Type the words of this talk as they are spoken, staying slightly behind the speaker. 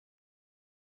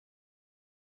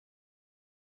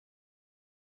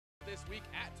this week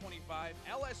at 25.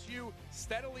 LSU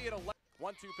steadily at 11.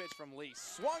 1-2 pitch from Lee.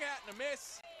 Swung at and a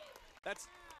miss. That's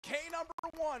K number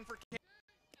 1 for K.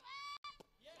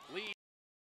 Lee.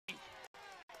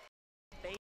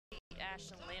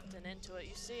 Ashton Lampton into it.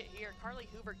 You see it here. Carly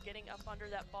Hoover getting up under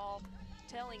that ball,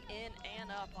 tailing in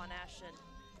and up on Ashton.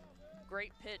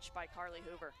 Great pitch by Carly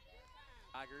Hoover.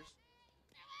 Tigers.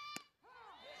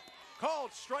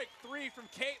 Called strike 3 from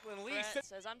Caitlin Lee. Brett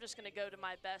says, I'm just going to go to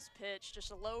my best pitch.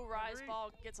 Just a low rise ball,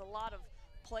 gets a lot of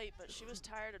plate, but she was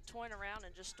tired of toying around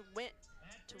and just went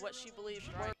to what she believes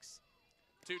works.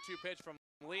 2-2 pitch from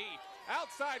Lee.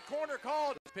 Outside corner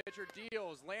called. Pitcher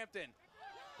deals. Lampton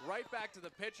right back to the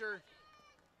pitcher.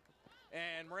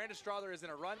 And Miranda Strother is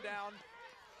in a rundown.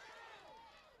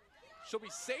 She'll be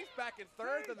safe back in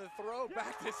third, then the throw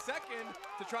back to second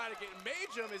to try to get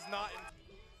Majum is not in.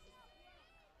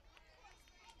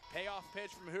 Payoff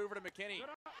pitch from Hoover to McKinney.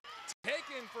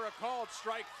 Taken for a called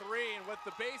strike 3, and with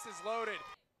the bases loaded.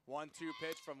 1-2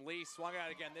 pitch from Lee, swung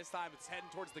out again. This time it's heading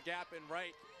towards the gap in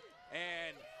right.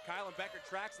 And Kylan Becker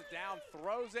tracks it down,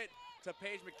 throws it to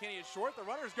Paige McKinney is short. The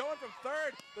runner's going from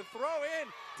third. The throw in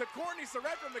to Courtney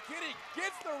Surrett from McKinney.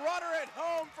 Gets the runner at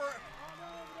home for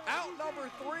out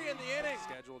number 3 in the inning.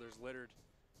 Schedule, there's littered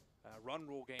run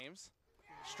rule games.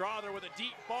 Strother with a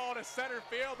deep ball to center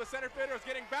field. The center fielder is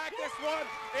getting back. This one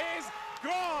is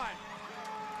gone.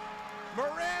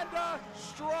 Miranda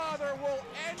Strother will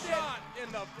end it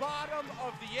in the bottom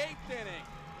of the 8th inning.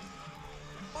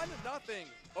 1-0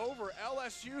 over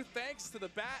LSU thanks to the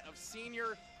bat of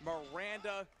senior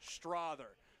Miranda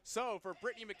Strother. So for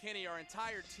Brittany McKinney, our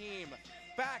entire team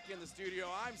back in the studio,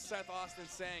 I'm Seth Austin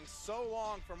saying so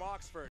long from Oxford.